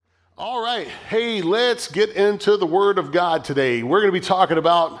All right. Hey, let's get into the Word of God today. We're going to be talking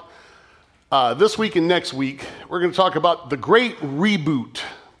about this week and next week. We're going to talk about the great reboot.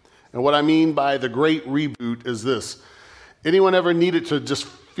 And what I mean by the great reboot is this. Anyone ever needed to just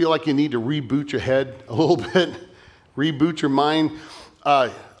feel like you need to reboot your head a little bit? Reboot your mind?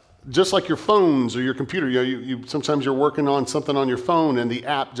 Just like your phones or your computer. You sometimes you're working on something on your phone and the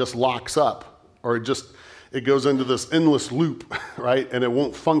app just locks up, or it goes into this endless loop, right? And it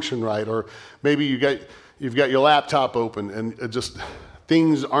won't function right. Or maybe you've got your laptop open and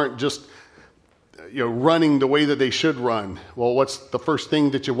things aren't just running the way that they should run. Well, what's the first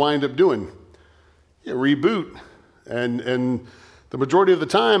thing that you wind up doing? You reboot. And the majority of the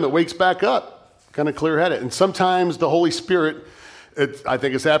time it wakes back up, kind of clear-headed. And sometimes the Holy Spirit, I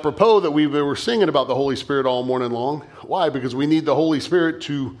think it's apropos that we were singing about the Holy Spirit all morning long. Why? Because we need the Holy Spirit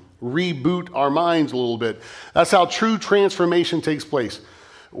to reboot our minds a little bit. That's how true transformation takes place.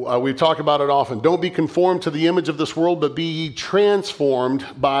 We talk about it often. Don't be conformed to the image of this world, but be ye transformed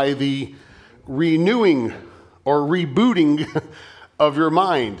by the renewing or rebooting of your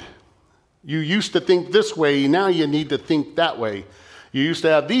mind. You used to think this way, now you need to think that way. You used to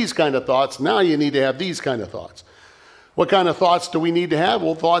have these kind of thoughts, now you need to have these kind of thoughts. What kind of thoughts do we need to have?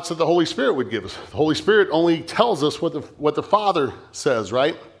 Well, thoughts that the Holy Spirit would give us. The Holy Spirit only tells us what the Father says,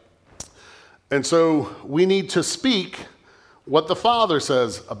 right? And so we need to speak what the Father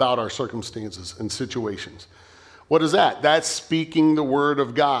says about our circumstances and situations. What is that? That's speaking the Word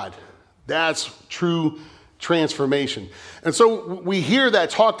of God. That's true transformation. And so we hear that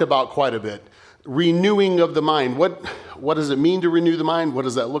talked about quite a bit. Renewing of the mind. What does it mean to renew the mind? What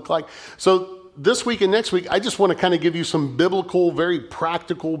does that look like? So this week and next week, I just want to kind of give you some biblical, very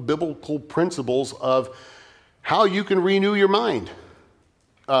practical biblical principles of how you can renew your mind.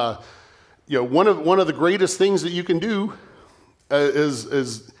 One of the greatest things that you can do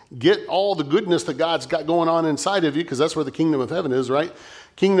is get all the goodness that God's got going on inside of you, because that's where the kingdom of heaven is, right?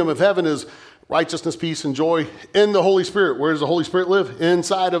 Kingdom of heaven is righteousness, peace, and joy in the Holy Spirit. Where does the Holy Spirit live?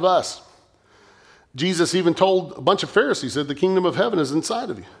 Inside of us. Jesus even told a bunch of Pharisees that the kingdom of heaven is inside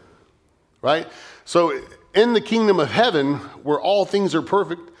of you, right? So in the kingdom of heaven, where all things are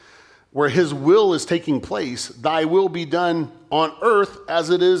perfect, where his will is taking place, thy will be done on earth as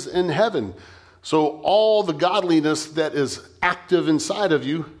it is in heaven. So all the godliness that is active inside of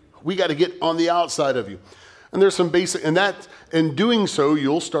you, we got to get on the outside of you. And there's some basic, and that in doing so,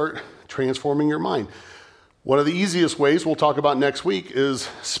 you'll start transforming your mind. One of the easiest ways we'll talk about next week is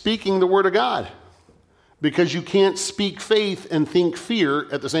speaking the Word of God. Because you can't speak faith and think fear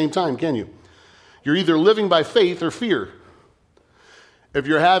at the same time, can you? You're either living by faith or fear. If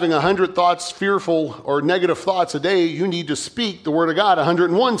you're having 100 thoughts, fearful or negative thoughts a day, you need to speak the Word of God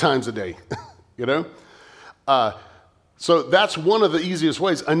 101 times a day, So that's one of the easiest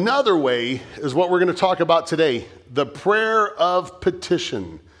ways. Another way is what we're going to talk about today, the prayer of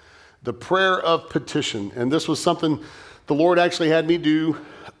petition. The prayer of petition. And this was something the Lord actually had me do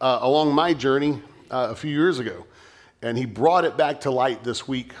along my journey a few years ago. And he brought it back to light this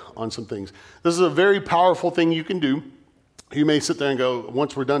week on some things. This is a very powerful thing you can do. You may sit there and go,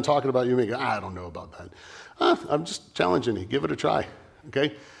 once we're done talking about it, you may go, I don't know about that. I'm just challenging you. Give it a try,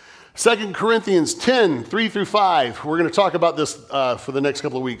 okay? 2 Corinthians 10, 3 through 5. We're going to talk about this for the next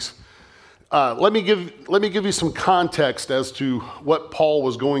couple of weeks. Let me give you some context as to what Paul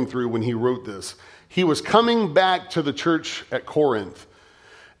was going through when he wrote this. He was coming back to the church at Corinth,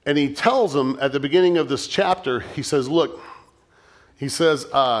 and he tells them at the beginning of this chapter, he says,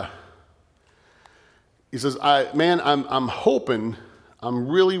 I'm hoping, I'm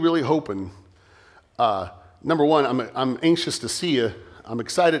really, really hoping. Number one, I'm anxious to see you. I'm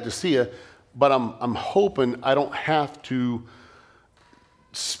excited to see you, but I'm hoping I don't have to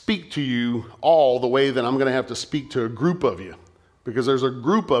speak to you all the way that I'm going to have to speak to a group of you, because there's a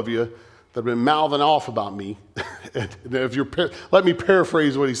group of you that have been mouthing off about me. Let me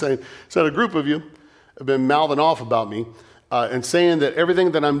paraphrase what he's saying. He said a group of you have been mouthing off about me. And saying that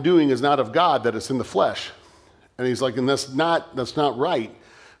everything that I'm doing is not of God, that it's in the flesh. And he's like, and that's not right.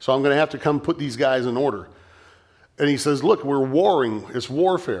 So I'm going to have to come put these guys in order. And he says, look, we're warring. It's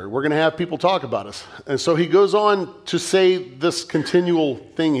warfare. We're going to have people talk about us. And so he goes on to say this continual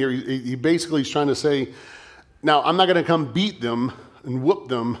thing here. He basically is trying to say, now, I'm not going to come beat them and whoop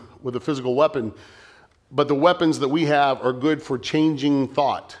them with a physical weapon, but the weapons that we have are good for changing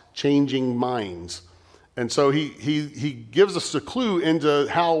thought, changing minds. And so he gives us a clue into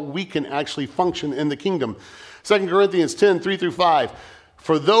how we can actually function in the kingdom. 2 Corinthians 10, 3 through 5.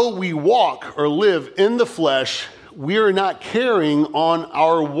 For though we walk or live in the flesh, we are not carrying on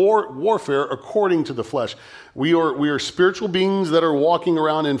our warfare according to the flesh. We are spiritual beings that are walking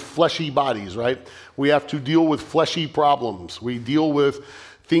around in fleshy bodies, right? We have to deal with fleshy problems. We deal with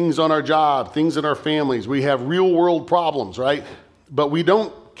things on our job, things in our families. We have real world problems, right? But we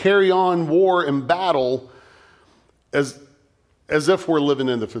don't carry on war and battle as if we're living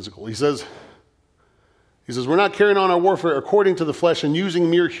in the physical. He says, we're not carrying on our warfare according to the flesh and using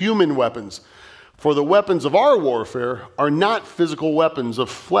mere human weapons. For the weapons of our warfare are not physical weapons of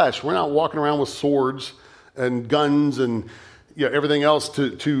flesh. We're not walking around with swords and guns and everything else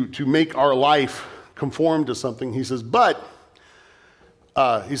to make our life conform to something. He says, we're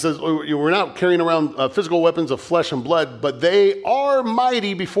not carrying around physical weapons of flesh and blood, but they are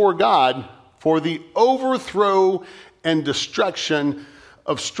mighty before God for the overthrow and destruction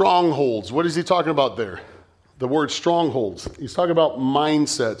of strongholds. What is he talking about there? The word strongholds. He's talking about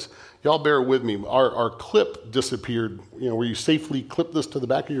mindsets. Y'all bear with me. Our clip disappeared, where you safely clip this to the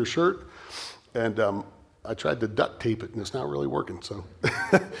back of your shirt. And I tried to duct tape it, and it's not really working. So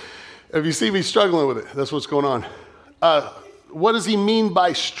if you see me struggling with it, that's what's going on. What does he mean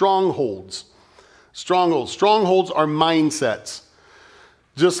by strongholds? Strongholds are mindsets.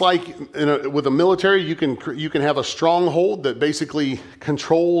 Just like with the military, you can have a stronghold that basically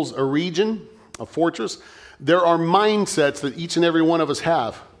controls a region, a fortress. There are mindsets that each and every one of us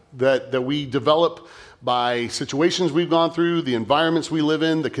have that we develop by situations we've gone through, the environments we live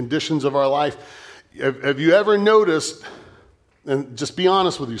in, the conditions of our life. Have you ever noticed, and just be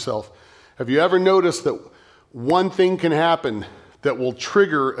honest with yourself, have you ever noticed that one thing can happen that will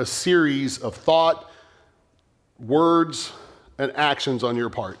trigger a series of thought, words, and actions on your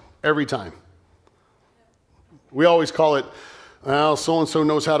part every time? We always call it, well, so-and-so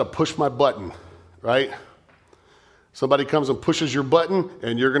knows how to push my button, right? Somebody comes and pushes your button,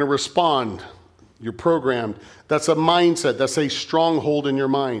 and you're going to respond. You're programmed. That's a mindset. That's a stronghold in your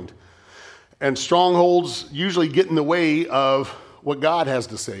mind. And strongholds usually get in the way of what God has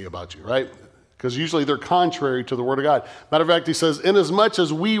to say about you, right? Because usually they're contrary to the Word of God. Matter of fact, he says, inasmuch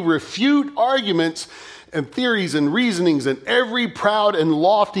as we refute arguments and theories and reasonings and every proud and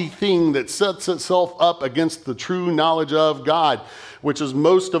lofty thing that sets itself up against the true knowledge of God, which is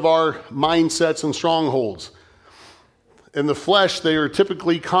most of our mindsets and strongholds. In the flesh, they are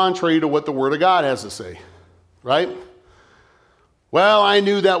typically contrary to what the Word of God has to say, right? Well, I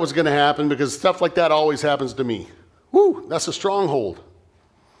knew that was going to happen because stuff like that always happens to me. Woo, that's a stronghold,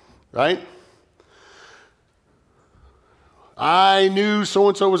 right? I knew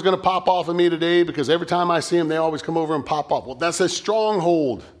so-and-so was going to pop off of me today because every time I see them, they always come over and pop off. Well, that's a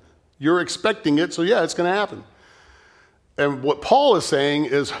stronghold. You're expecting it, so yeah, it's going to happen. And what Paul is saying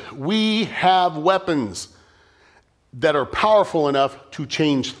is we have weapons that are powerful enough to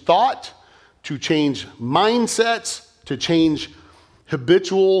change thought, to change mindsets, to change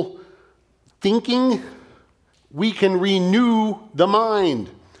habitual thinking. We can renew the mind.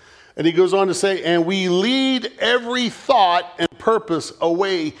 And he goes on to say, and we lead every thought and purpose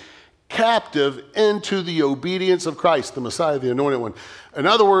away captive into the obedience of Christ, the Messiah, the Anointed One. In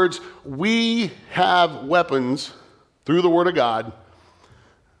other words, we have weapons through the Word of God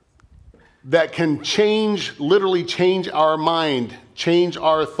that can literally change our mind, change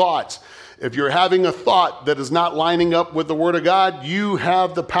our thoughts. If you're having a thought that is not lining up with the Word of God, you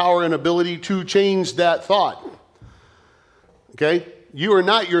have the power and ability to change that thought. Okay? You are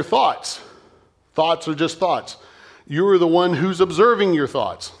not your thoughts. Thoughts are just thoughts. You are the one who's observing your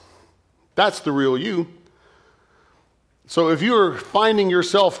thoughts. That's the real you. So if you're finding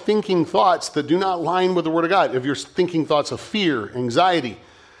yourself thinking thoughts that do not line with the Word of God, if you're thinking thoughts of fear, anxiety,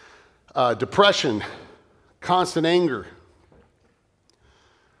 depression, constant anger,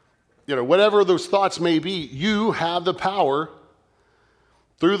 whatever those thoughts may be, you have the power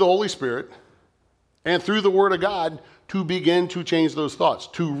through the Holy Spirit and through the Word of God to begin to change those thoughts,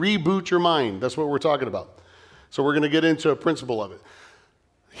 to reboot your mind. That's what we're talking about. So we're going to get into a principle of it.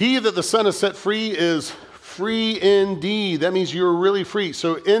 He that the Son has set free is free indeed. That means you're really free.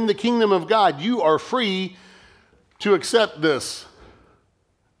 So in the kingdom of God, you are free to accept this.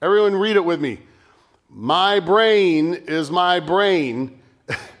 Everyone read it with me. My brain is my brain,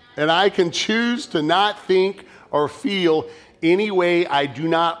 and I can choose to not think or feel any way I do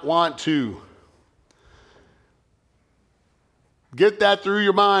not want to. Get that through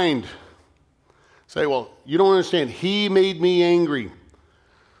your mind. Say, well, you don't understand. He made me angry.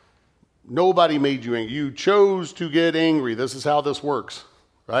 Nobody made you angry. You chose to get angry. This is how this works,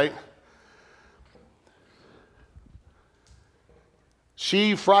 right?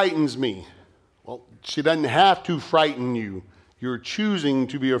 She frightens me. Well, she doesn't have to frighten you. You're choosing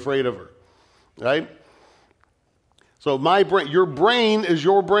to be afraid of her, right? So your brain is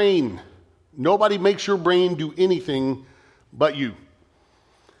your brain. Nobody makes your brain do anything but you.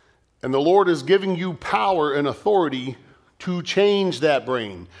 And the Lord is giving you power and authority to change that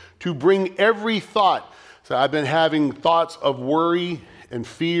brain, to bring every thought. So I've been having thoughts of worry and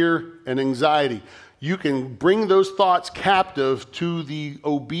fear and anxiety. You can bring those thoughts captive to the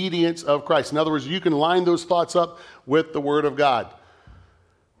obedience of Christ. In other words, you can line those thoughts up with the Word of God.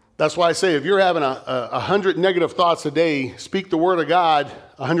 That's why I say if you're having 100 negative thoughts a day, speak the Word of God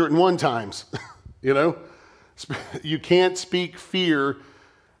 101 times. You know? You can't speak fear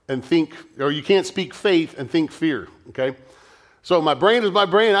and think, or you can't speak faith and think fear, okay? So my brain is my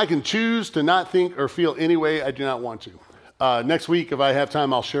brain. I can choose to not think or feel any way I do not want to. Next week, if I have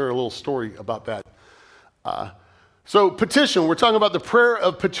time, I'll share a little story about that. So petition, we're talking about the prayer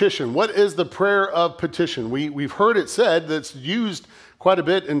of petition. What is the prayer of petition? We've heard it said that's used quite a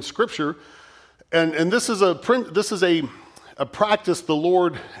bit in Scripture, and this is a practice the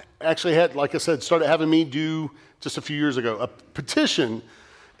Lord actually had, like I said, started having me do just a few years ago. A petition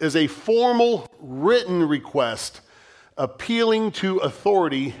is a formal written request appealing to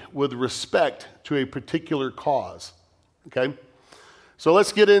authority with respect to a particular cause. Okay? So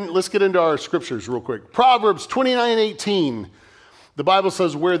let's get into our scriptures real quick. Proverbs 29:18. The Bible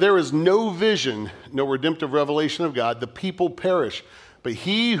says, "Where there is no vision, no redemptive revelation of God, the people perish. But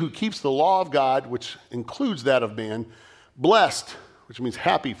he who keeps the law of God," which includes that of man, "blessed," which means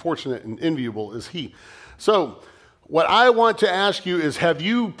happy, fortunate, and enviable, is he. So what I want to ask you is, have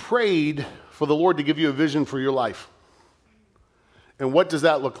you prayed for the Lord to give you a vision for your life? And what does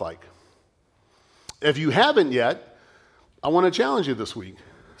that look like? If you haven't yet, I want to challenge you this week.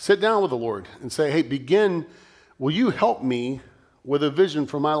 Sit down with the Lord and say, hey, will you help me with a vision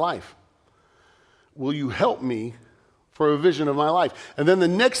for my life? Will you help me for a vision of my life? And then the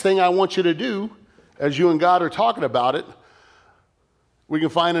next thing I want you to do, as you and God are talking about it, we can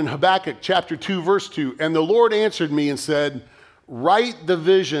find in Habakkuk chapter 2, verse 2. "And the Lord answered me and said, write the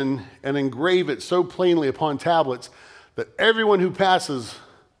vision and engrave it so plainly upon tablets that everyone who passes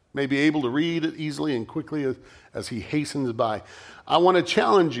may be able to read it easily and quickly as he hastens by." I want to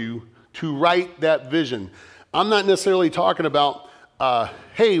challenge you to write that vision. I'm not necessarily talking about,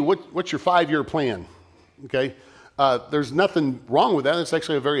 hey, what's your 5-year plan? Okay? There's nothing wrong with that. It's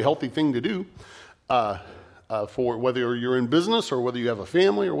actually a very healthy thing to do. For whether you're in business or whether you have a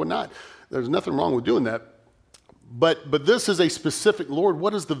family or whatnot. There's nothing wrong with doing that. But this is a specific, Lord,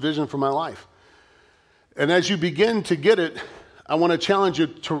 what is the vision for my life? And as you begin to get it, I want to challenge you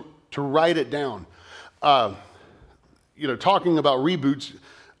to write it down. Talking about reboots,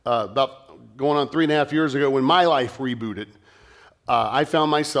 about going on 3.5 years ago when my life rebooted, I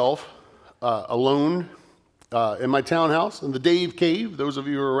found myself alone in my townhouse in the Dave Cave, those of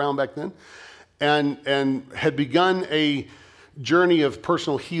you who were around back then, and had begun a journey of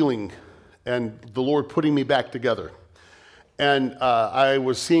personal healing and the Lord putting me back together. And I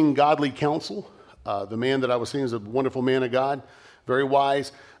was seeing godly counsel. The man that I was seeing is a wonderful man of God, very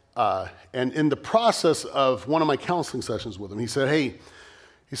wise. And in the process of one of my counseling sessions with him, he said,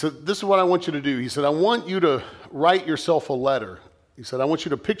 this is what I want you to do. He said, I want you to write yourself a letter. He said, I want you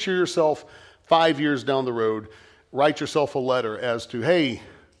to picture yourself 5 years down the road, write yourself a letter as to, hey,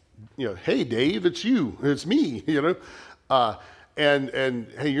 Dave, it's you, it's me, and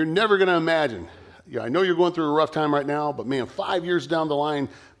hey, you're never going to imagine. I know you're going through a rough time right now, but man, 5 years down the line,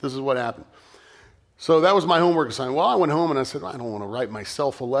 this is what happened. So that was my homework assignment. Well, I went home and I said, I don't want to write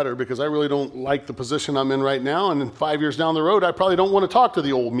myself a letter because I really don't like the position I'm in right now. And then 5 years down the road, I probably don't want to talk to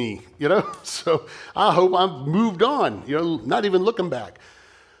the old me, So I hope I've moved on, not even looking back.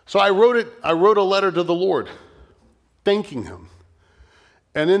 So I wrote a letter to the Lord, thanking him.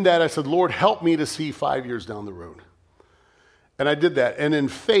 And in that, I said, Lord, help me to see 5 years down the road. And I did that. And in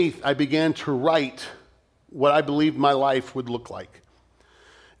faith, I began to write what I believed my life would look like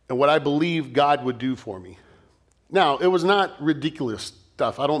and what I believed God would do for me. Now, it was not ridiculous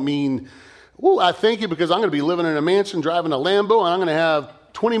stuff. I don't mean, I thank you because I'm going to be living in a mansion, driving a Lambo, and I'm going to have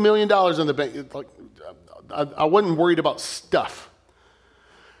 $20 million in the bank. I wasn't worried about stuff.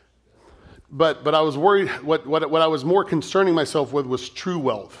 But I was worried, what I was more concerning myself with was true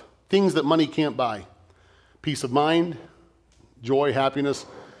wealth, things that money can't buy. Peace of mind, joy, happiness,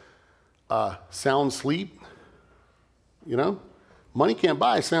 sound sleep. Money can't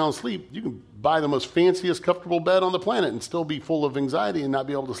buy sound sleep. You can buy the most fanciest, comfortable bed on the planet and still be full of anxiety and not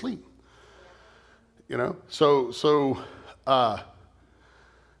be able to sleep. So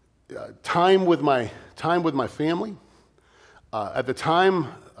time with my family. At the time,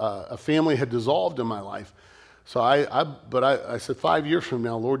 a family had dissolved in my life. So I said, 5 years from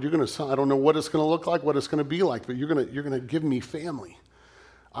now, Lord, I don't know what it's going to look like, what it's going to be like, but you're going to give me family.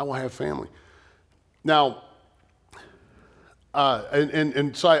 I will have family. Now,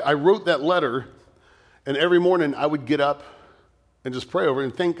 so I wrote that letter, and every morning I would get up and just pray over it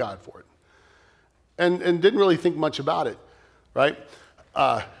and thank God for it. And didn't really think much about it, right?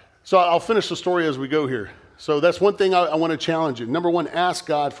 So I'll finish the story as we go here. So that's one thing I want to challenge you. Number one, ask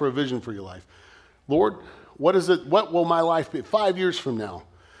God for a vision for your life. Lord, what will my life be 5 years from now?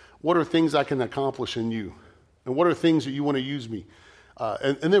 What are things I can accomplish in you? And what are things that you want to use me?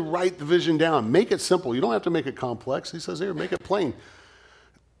 And then write the vision down. Make it simple. You don't have to make it complex. He says here, make it plain.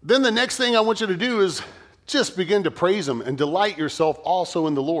 Then the next thing I want you to do is just begin to praise him and delight yourself also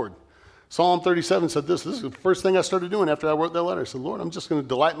in the Lord. Psalm 37 said this. This is the first thing I started doing after I wrote that letter. I said, Lord, I'm just going to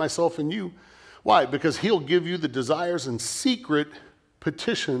delight myself in you. Why? Because he'll give you the desires and secret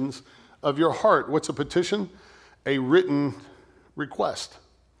petitions of your heart. What's a petition? A written request.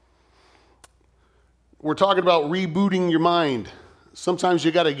 We're talking about rebooting your mind. Sometimes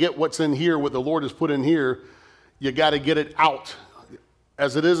you got to get what's in here, what the Lord has put in here. You got to get it out.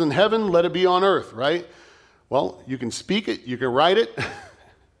 As it is in heaven, let it be on earth, right? Well, you can speak it, you can write it,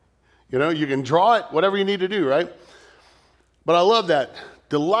 you can draw it, whatever you need to do, right? But I love that.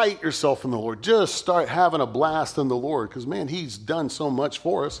 Delight yourself in the Lord. Just start having a blast in the Lord because, man, he's done so much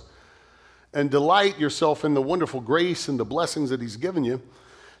for us. And delight yourself in the wonderful grace and the blessings that he's given you.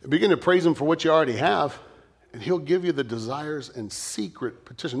 And begin to praise him for what you already have. And he'll give you the desires and secret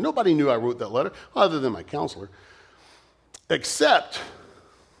petition. Nobody knew I wrote that letter other than my counselor. Except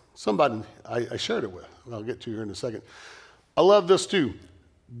somebody I shared it with. I'll get to here in a second. I love this too.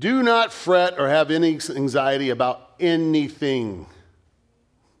 Do not fret or have any anxiety about anything.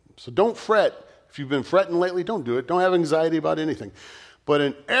 So don't fret. If you've been fretting lately, don't do it. Don't have anxiety about anything. But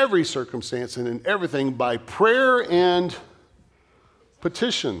in every circumstance and in everything, by prayer and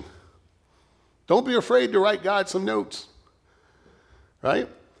petition. Don't be afraid to write God some notes, right?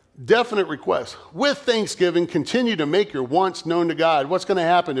 Definite requests. With thanksgiving, continue to make your wants known to God. What's going to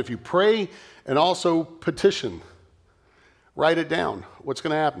happen if you pray and also petition? Write it down. What's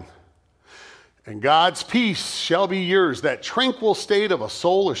going to happen? And God's peace shall be yours, that tranquil state of a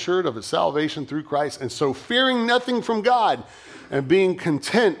soul assured of its salvation through Christ, and so fearing nothing from God and being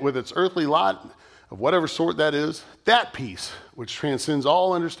content with its earthly lot of whatever sort that is, that peace, which transcends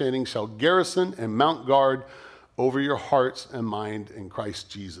all understanding, shall garrison and mount guard over your hearts and mind in Christ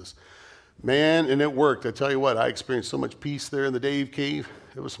Jesus. Man, and it worked. I tell you what, I experienced so much peace there in the Dave Cave.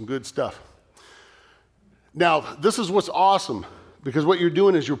 It was some good stuff. Now, this is what's awesome, because what you're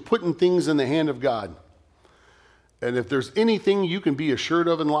doing is you're putting things in the hand of God. And if there's anything you can be assured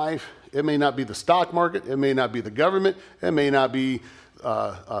of in life, it may not be the stock market, it may not be the government, it may not be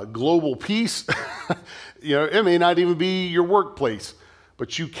global peace, it may not even be your workplace.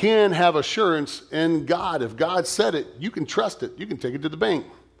 But you can have assurance in God. If God said it, you can trust it. You can take it to the bank.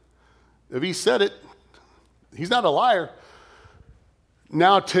 If he said it, he's not a liar.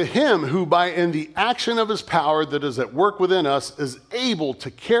 Now to him who in the action of his power that is at work within us is able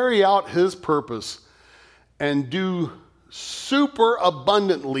to carry out his purpose and do super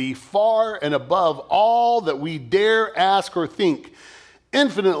abundantly far and above all that we dare ask or think,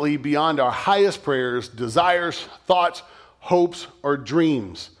 infinitely beyond our highest prayers, desires, thoughts, hopes, or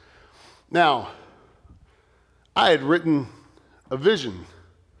dreams. Now, I had written a vision,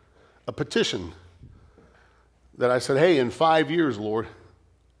 a petition, that I said, hey, in 5 years, Lord,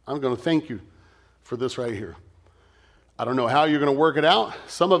 I'm going to thank you for this right here. I don't know how you're going to work it out.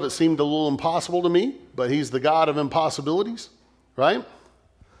 Some of it seemed a little impossible to me, but he's the God of impossibilities, right?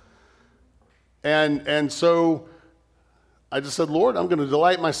 And so I just said, Lord, I'm going to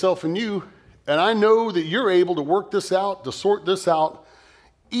delight myself in you. And I know that you're able to work this out, to sort this out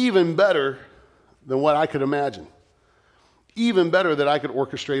even better than what I could imagine. Even better that I could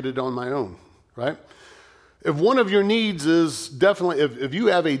orchestrate it on my own, right? If one of your needs is definitely, if you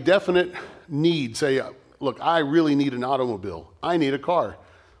have a definite need, say, look, I really need an automobile. I need a car.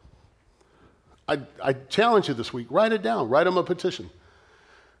 I challenge you this week, write it down. Write them a petition.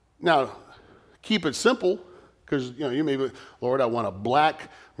 Now, keep it simple, because you may be, Lord, I want a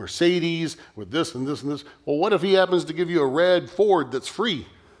black Mercedes with this and this and this. Well, what if he happens to give you a red Ford that's free?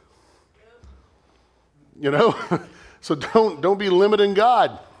 So don't be limiting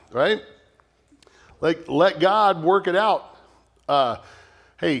God, right? Like, let God work it out.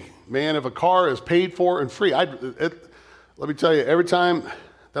 Hey, man, if a car is paid for and free, let me tell you, every time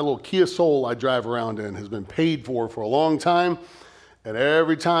that little Kia Soul I drive around in has been paid for a long time, and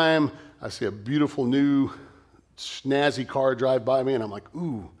every time I see a beautiful new snazzy car drive by me, and I'm like,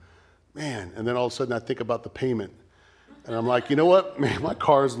 ooh, man. And then all of a sudden I think about the payment. And I'm like, you know what? Man, my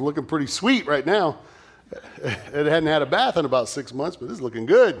car is looking pretty sweet right now. It hadn't had a bath in about 6 months, but it's looking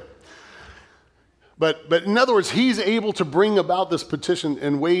good. But in other words, he's able to bring about this petition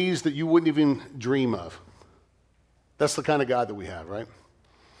in ways that you wouldn't even dream of. That's the kind of God that we have, right?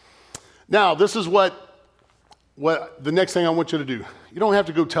 Now, this is what the next thing I want you to do. You don't have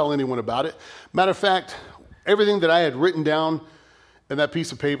to go tell anyone about it. Matter of fact, everything that I had written down in that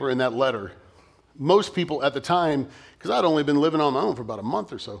piece of paper in that letter, most people at the time, because I'd only been living on my own for about a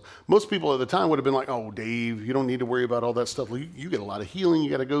month or so, most people at the time would have been like, oh, Dave, you don't need to worry about all that stuff. Look, you get a lot of healing you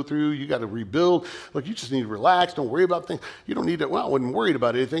got to go through. You got to rebuild. Look, you just need to relax. Don't worry about things. You don't need to, well, I wasn't worried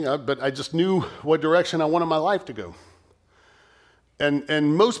about anything, but I just knew what direction I wanted my life to go.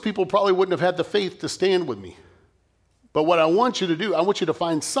 And most people probably wouldn't have had the faith to stand with me. But what I want you to do, I want you to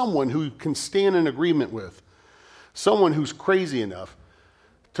find someone who can stand in agreement with, someone who's crazy enough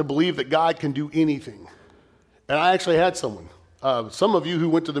to believe that God can do anything. And I actually had someone. Some of you who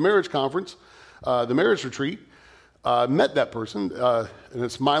went to the marriage conference, the marriage retreat, met that person, and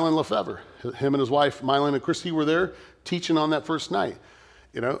it's Mylon Lefevre. Him and his wife, Mylon and Christy, were there teaching on that first night.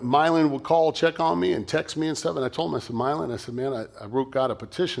 You know, Mylon would call, check on me, and text me and stuff. And I told him, I said, Mylon, I said, man, I wrote God a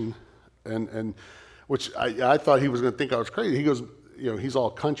petition, and which I thought he was going to think I was crazy. He goes, you know, he's all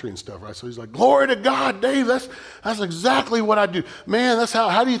country and stuff, right? So he's like, glory to God, Dave, that's exactly what I do. Man, that's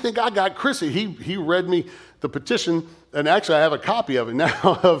how do you think I got Chrissy? He read me the petition, and actually I have a copy of it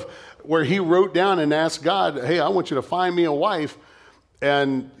now of where he wrote down and asked God, hey, I want you to find me a wife.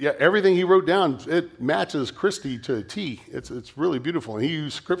 And yeah, everything he wrote down, it matches Christy to a T. It's really beautiful. And he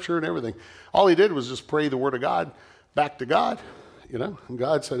used scripture and everything. All he did was just pray the word of God back to God, you know, and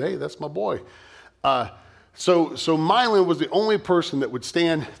God said, hey, that's my boy. So Mylon was the only person that would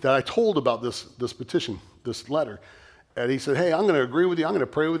stand that I told about this petition, this letter. And he said, hey, I'm going to agree with you. I'm going to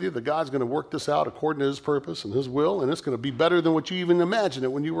pray with you that God's going to work this out according to his purpose and his will, and it's going to be better than what you even imagined it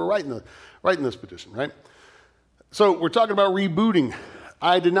when you were writing this petition, right? So we're talking about rebooting.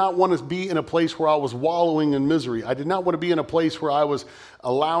 I did not want to be in a place where I was wallowing in misery. I did not want to be in a place where I was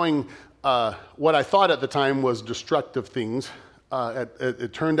allowing what I thought at the time was destructive things.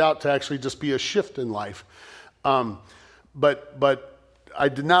 It turned out to actually just be a shift in life. But I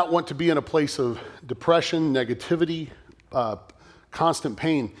did not want to be in a place of depression, negativity, constant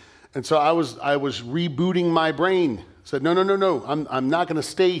pain. And so I was rebooting my brain. Said, no. I'm not going to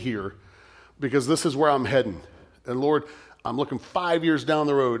stay here because this is where I'm heading. And Lord, I'm looking 5 years down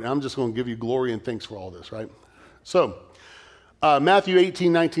the road, and I'm just going to give you glory and thanks for all this, right? So Matthew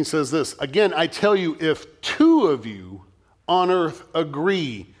 18:19 says this, again, I tell you, if two of you on earth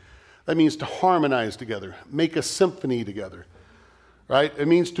agree, that means to harmonize together, make a symphony together, right? It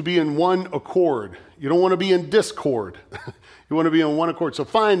means to be in one accord. You don't want to be in discord. You want to be in one accord. So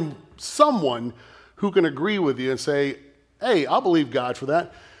find someone who can agree with you and say, hey, I'll believe God for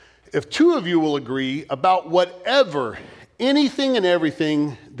that. If two of you will agree about whatever, anything and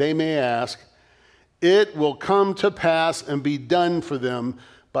everything they may ask, it will come to pass and be done for them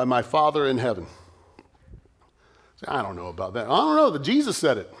by my Father in heaven. I don't know about that. I don't know. Jesus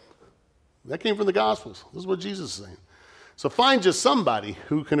said it. That came from the Gospels. This is what Jesus is saying. So find just somebody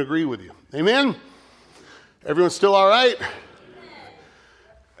who can agree with you. Amen? Everyone still all right?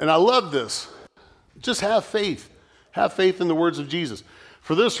 And I love this. Just have faith. Have faith in the words of Jesus.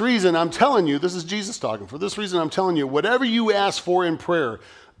 For this reason, I'm telling you, this is Jesus talking. For this reason, I'm telling you, whatever you ask for in prayer,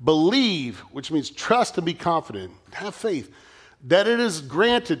 believe, which means trust and be confident. Have faith that it is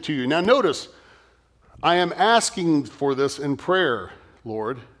granted to you. Now notice, I am asking for this in prayer,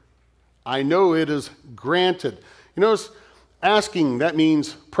 Lord. I know it is granted. You notice, asking, that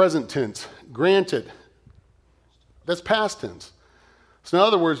means present tense. Granted, that's past tense. So in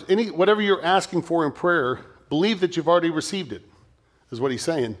other words, whatever you're asking for in prayer, believe that you've already received it, is what he's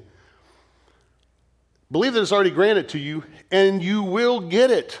saying. Believe that it's already granted to you, and you will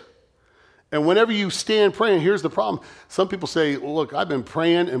get it. And whenever you stand praying, here's the problem. Some people say, look, I've been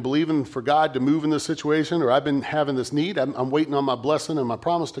praying and believing for God to move in this situation, or I've been having this need. I'm waiting on my blessing and my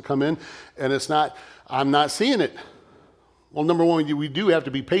promise to come in, and I'm not seeing it. Well, number one, we do have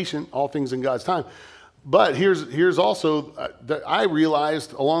to be patient, all things in God's time. But here's also that I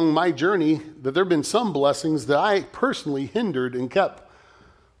realized along my journey that there have been some blessings that I personally hindered and kept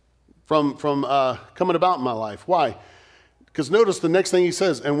from coming about in my life. Why? Because notice the next thing he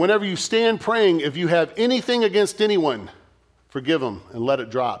says, and whenever you stand praying, if you have anything against anyone, forgive them and let it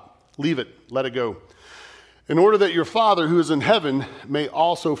drop. Leave it, let it go. In order that your Father who is in heaven may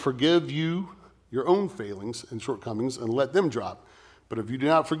also forgive you your own failings and shortcomings and let them drop. But if you do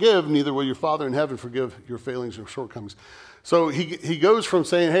not forgive, neither will your Father in heaven forgive your failings or shortcomings. So he goes from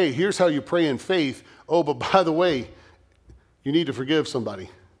saying, hey, here's how you pray in faith. Oh, but by the way, you need to forgive somebody.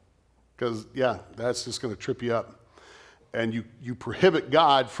 Because, yeah, that's just going to trip you up. And you prohibit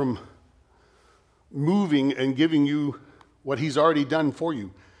God from moving and giving you what he's already done for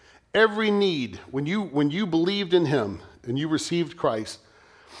you. Every need, when you believed in him and you received Christ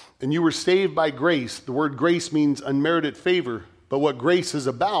and you were saved by grace, the word grace means unmerited favor, but what grace is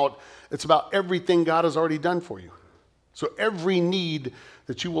about, it's about everything God has already done for you. So every need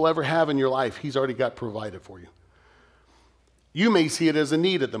that you will ever have in your life, he's already got provided for you. You may see it as a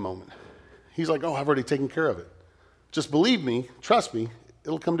need at the moment. He's like, oh, I've already taken care of it. Just believe me, trust me,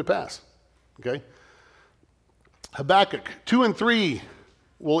 it'll come to pass. Okay? Habakkuk 2 and 3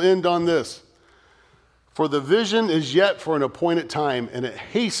 will end on this. For the vision is yet for an appointed time, and it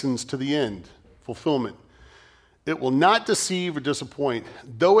hastens to the end, fulfillment. It will not deceive or disappoint.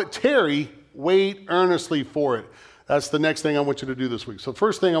 Though it tarry, wait earnestly for it. That's the next thing I want you to do this week. So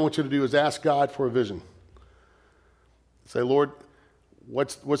first thing I want you to do is ask God for a vision. Say, Lord,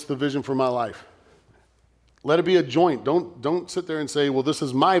 what's the vision for my life? Let it be a joint. Don't sit there and say, well, this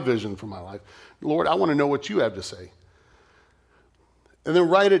is my vision for my life. Lord, I want to know what you have to say. And then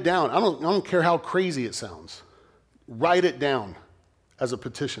write it down. I don't care how crazy it sounds. Write it down as a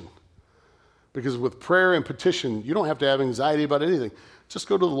petition. Because with prayer and petition, you don't have to have anxiety about anything. Just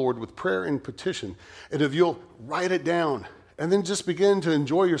go to the Lord with prayer and petition. And if you'll write it down and then just begin to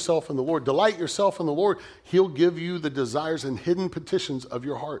enjoy yourself in the Lord, delight yourself in the Lord, he'll give you the desires and hidden petitions of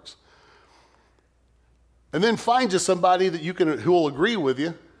your hearts. And then find just somebody that who will agree with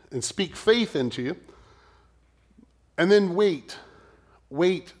you and speak faith into you. And then wait.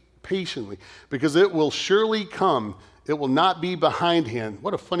 Wait patiently, because it will surely come. It will not be behindhand.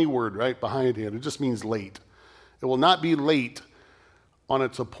 What a funny word, right? Behindhand. It just means late. It will not be late on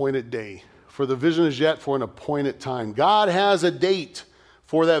its appointed day, for the vision is yet for an appointed time. God has a date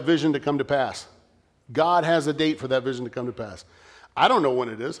for that vision to come to pass. God has a date for that vision to come to pass. I don't know when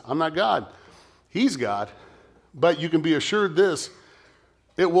it is. I'm not God. He's God. But you can be assured this,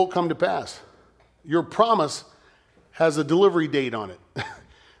 it will come to pass. Your promise has a delivery date on it.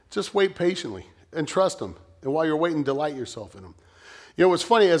 Just wait patiently and trust him. And while you're waiting, delight yourself in him. You know, it's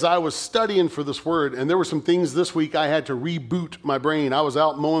funny, as I was studying for this word, and there were some things this week I had to reboot my brain. I was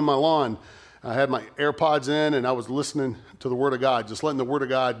out mowing my lawn. I had my AirPods in, and I was listening to the Word of God, just letting the Word of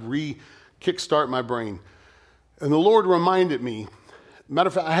God kickstart my brain. And the Lord reminded me, matter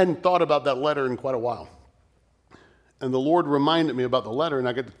of fact, I hadn't thought about that letter in quite a while. And the Lord reminded me about the letter, and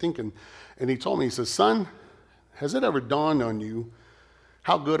I got to thinking, and he told me, he says, son, has it ever dawned on you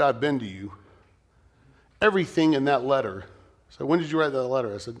how good I've been to you? Everything in that letter. So when did you write that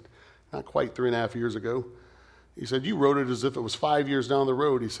letter? I said, not quite 3.5 years ago. He said, you wrote it as if it was 5 years down the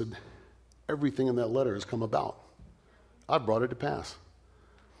road. He said, everything in that letter has come about. I brought it to pass.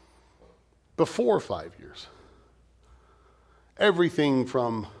 Before 5 years. Everything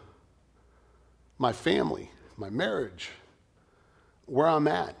from my family, my marriage, where I'm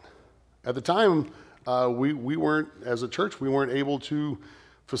at. At the time, we weren't, as a church, we weren't able to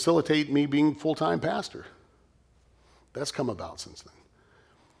facilitate me being full-time pastor. That's come about since then.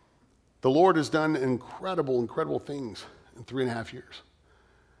 The Lord has done incredible, incredible things in 3.5 years.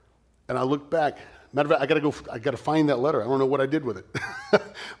 And I look back, matter of fact, I got to find that letter. I don't know what I did with it.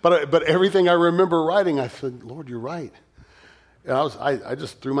 but everything I remember writing, I said, Lord, you're right. And I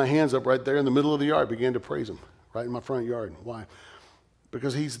just threw my hands up right there in the middle of the yard, began to praise him, right in my front yard. Why?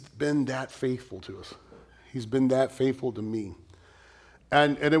 Because he's been that faithful to us. He's been that faithful to me.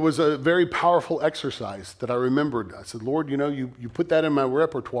 And it was a very powerful exercise that I remembered. I said, Lord, you put that in my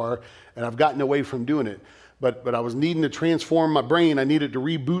repertoire, and I've gotten away from doing it. But I was needing to transform my brain. I needed to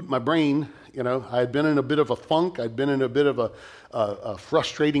reboot my brain. I had been in a bit of a funk. I'd been in a bit of a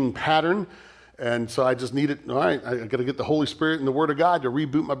frustrating pattern. And so I just needed, all right, I got to get the Holy Spirit and the Word of God to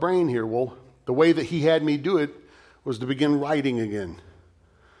reboot my brain here. Well, the way that he had me do it was to begin writing again,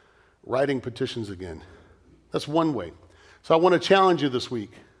 writing petitions again. That's one way. So I want to challenge you this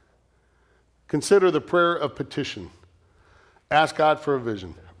week. Consider the prayer of petition. Ask God for a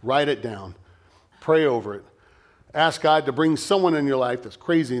vision. Write it down. Pray over it. Ask God to bring someone in your life that's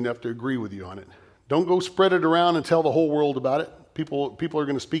crazy enough to agree with you on it. Don't go spread it around and tell the whole world about it. People are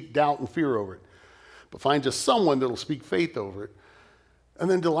going to speak doubt and fear over it. But find just someone that'll speak faith over it. And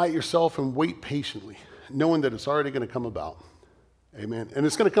then delight yourself and wait patiently, knowing that it's already going to come about. Amen. And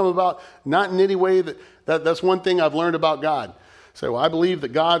it's going to come about not in any way that's one thing I've learned about God. Say, well, I believe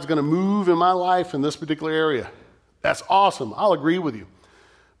that God's going to move in my life in this particular area. That's awesome. I'll agree with you.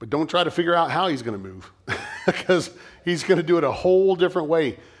 But don't try to figure out how he's going to move because he's going to do it a whole different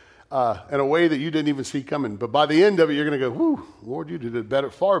way. in a way that you didn't even see coming. But by the end of it, you're going to go, whoo, Lord, you did it better,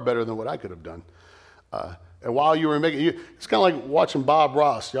 far better than what I could have done. And while you were making it, it's kind of like watching Bob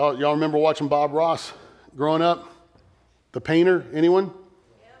Ross. Y'all remember watching Bob Ross growing up? The painter, anyone?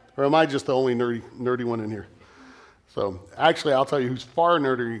 Yeah. Or am I just the only nerdy one in here? So actually, I'll tell you who's far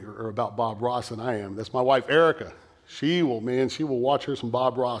nerdier about Bob Ross than I am. That's my wife, Erica. She will watch her some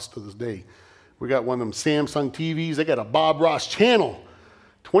Bob Ross to this day. We got one of them Samsung TVs. They got a Bob Ross channel,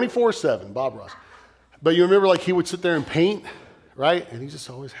 24/7, Bob Ross. But you remember, like, he would sit there and paint, right? And he just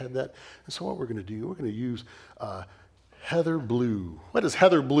always had that. And so what we're going to do, we're going to use heather blue. What is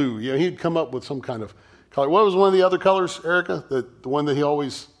heather blue? You know, he'd come up with some kind of color. What was one of the other colors, Erica? The one that he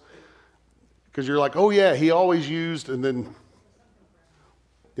always, because you're like, oh yeah, he always used, and then,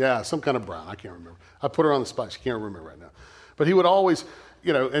 yeah, some kind of brown. I can't remember. I put her on the spot. She can't remember right now. But he would always,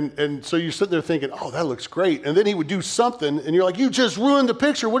 you know, and so you're sitting there thinking, oh, that looks great. And then he would do something, and you're like, you just ruined the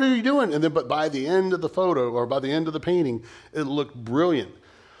picture. What are you doing? And then, but by the end of the photo or by the end of the painting, it looked brilliant.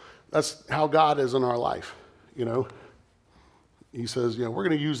 That's how God is in our life, you know. He says, you know, we're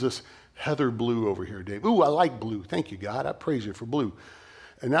going to use this heather blue over here, Dave. Ooh, I like blue. Thank you, God. I praise you for blue.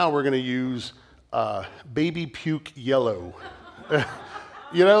 And now we're going to use baby puke yellow.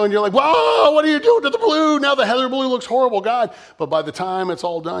 You know, and you're like, whoa, what are you doing to the blue? Now the heather blue looks horrible, God. But by the time it's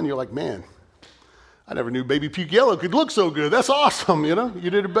all done, you're like, man, I never knew baby puke yellow could look so good. That's awesome, you know. You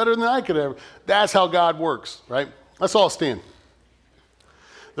did it better than I could ever. That's how God works, right? Let's all stand.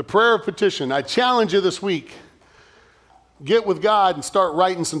 The prayer of petition. I challenge you this week. Get with God and start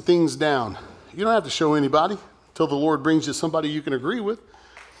writing some things down. You don't have to show anybody until the Lord brings you somebody you can agree with.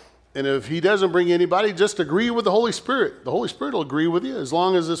 And if he doesn't bring anybody, just agree with the Holy Spirit. The Holy Spirit will agree with you as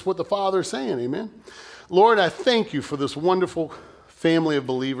long as it's what the Father is saying. Amen. Lord, I thank you for this wonderful family of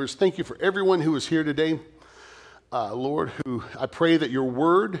believers. Thank you for everyone who is here today. Lord, who I pray that your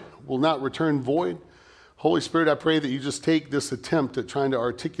word will not return void. Holy Spirit, I pray that you just take this attempt at trying to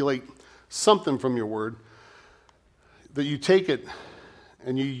articulate something from your word, that you take it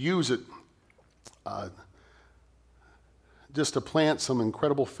and you use it just to plant some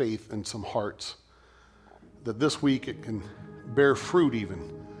incredible faith in some hearts, that this week it can bear fruit even.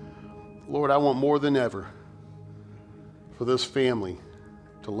 Lord, I want more than ever for this family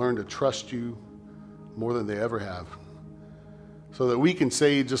to learn to trust you more than they ever have, so that we can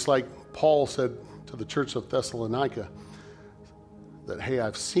say, just like Paul said to the church of Thessalonica, that, hey,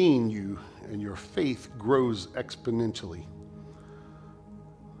 I've seen you and your faith grows exponentially.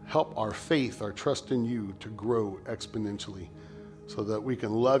 Help our faith, our trust in you to grow exponentially so that we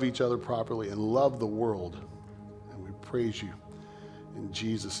can love each other properly and love the world. And we praise you in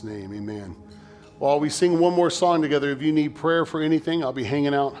Jesus' name, amen. While we sing one more song together, if you need prayer for anything, I'll be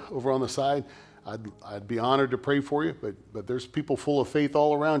hanging out over on the side. I'd be honored to pray for you, but there's people full of faith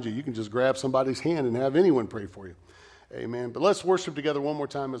all around you. You can just grab somebody's hand and have anyone pray for you. Amen. But let's worship together one more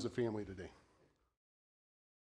time as a family today.